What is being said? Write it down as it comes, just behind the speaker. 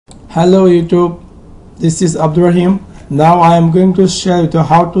Hello YouTube, this is Abdurrahim. Now I am going to share with you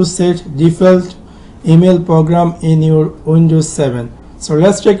how to set default email program in your Windows 7. So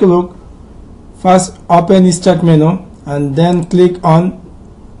let's take a look. First open Start menu and then click on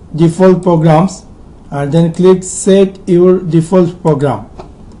Default Programs and then click Set your default program.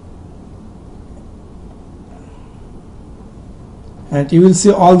 And you will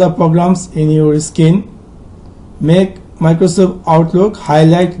see all the programs in your screen. Make Microsoft Outlook,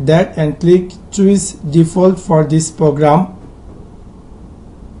 highlight that and click Choose Default for this program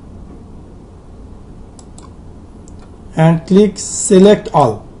and click Select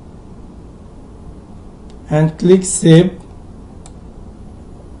All and click Save.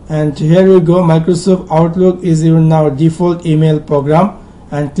 And here we go, Microsoft Outlook is your now default email program,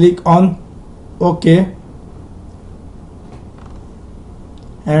 and click on OK.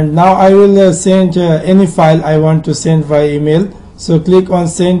 And now I will send any file I want to send via email. So click on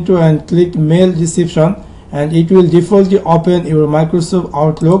Send to and click Mail Reception, and it will defaultly open your Microsoft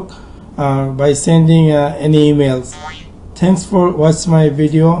Outlook by sending any emails. Thanks for watching my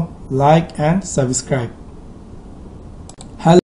video. Like and subscribe.